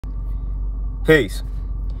Peace.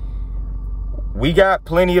 We got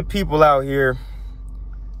plenty of people out here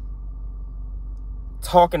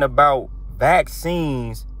talking about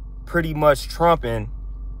vaccines pretty much trumping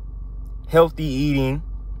healthy eating,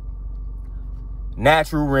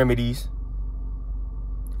 natural remedies,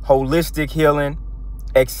 holistic healing,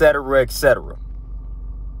 etc., etc.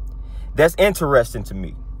 That's interesting to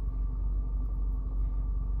me.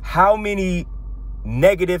 How many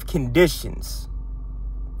negative conditions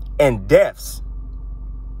and deaths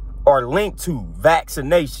are linked to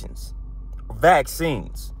vaccinations,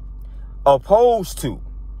 vaccines, opposed to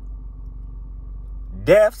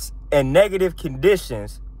deaths and negative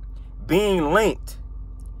conditions being linked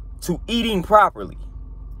to eating properly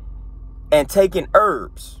and taking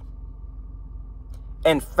herbs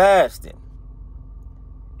and fasting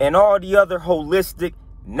and all the other holistic,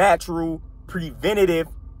 natural, preventative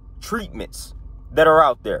treatments that are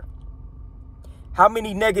out there? How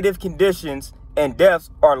many negative conditions and deaths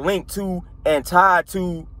are linked to and tied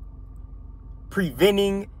to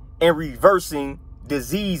preventing and reversing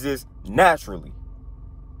diseases naturally?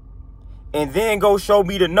 And then go show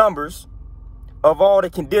me the numbers of all the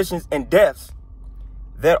conditions and deaths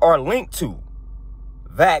that are linked to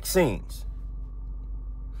vaccines.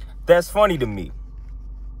 That's funny to me.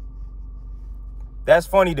 That's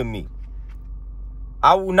funny to me.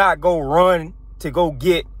 I will not go run to go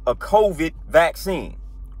get a COVID vaccine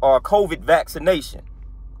or a COVID vaccination.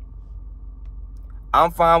 I'm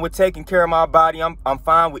fine with taking care of my body. I'm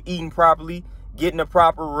fine with eating properly, getting the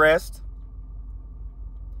proper rest,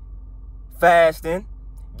 fasting,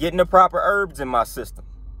 getting the proper herbs in my system.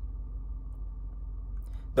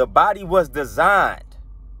 The body was designed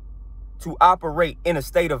to operate in a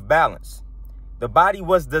state of balance. The body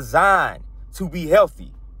was designed to be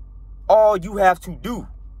healthy. All you have to do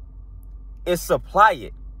is supply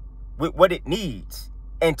it with what it needs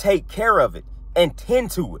and take care of it and tend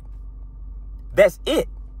to it. That's it.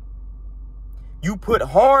 You put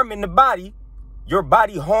harm in the body, your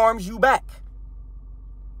body harms you back.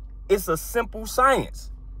 It's a simple science.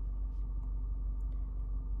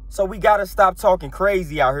 So we got to stop talking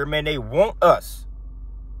crazy out here, man. They want us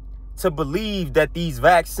to believe that these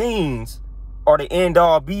vaccines are the end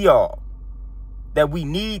all be all, that we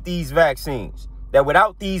need these vaccines, that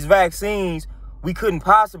without these vaccines, we couldn't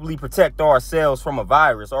possibly protect ourselves from a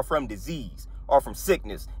virus or from disease or from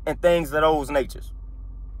sickness and things of those natures.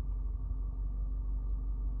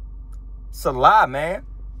 It's a lie, man.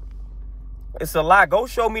 It's a lie. Go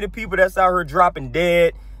show me the people that's out here dropping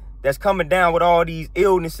dead, that's coming down with all these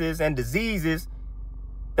illnesses and diseases,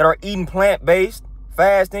 that are eating plant-based,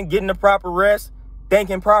 fasting, getting the proper rest,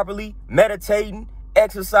 thinking properly, meditating,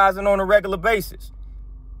 exercising on a regular basis.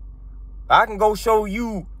 I can go show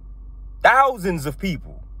you thousands of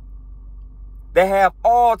people that have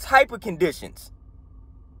all type of conditions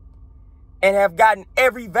and have gotten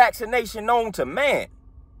every vaccination known to man.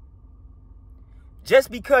 Just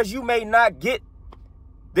because you may not get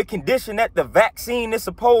the condition that the vaccine is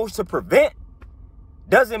supposed to prevent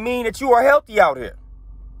doesn't mean that you are healthy out here.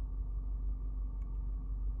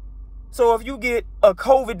 So if you get a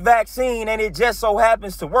COVID vaccine and it just so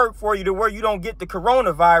happens to work for you to where you don't get the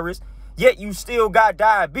coronavirus, yet you still got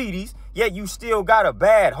diabetes, yet you still got a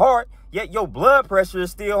bad heart, yet your blood pressure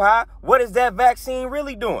is still high, what is that vaccine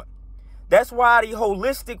really doing? That's why the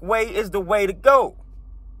holistic way is the way to go.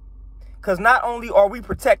 Because not only are we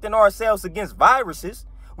protecting ourselves against viruses,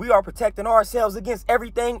 we are protecting ourselves against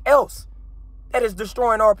everything else that is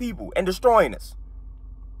destroying our people and destroying us.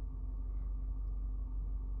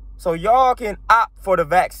 So y'all can opt for the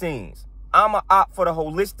vaccines. I'm going to opt for the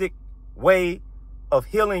holistic way of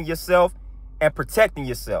healing yourself and protecting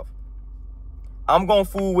yourself. I'm going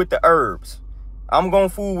to fool with the herbs. I'm going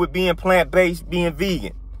to fool with being plant-based, being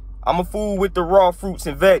vegan. I'm going to fool with the raw fruits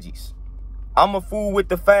and veggies. I'm going to fool with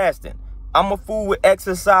the fasting. I'm going to fool with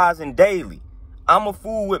exercising daily. I'm going to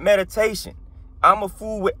fool with meditation. I'm going to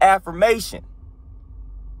fool with affirmation.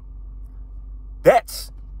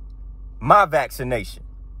 That's my vaccination.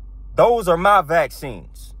 Those are my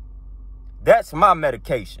vaccines. That's my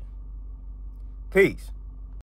medication. Peace.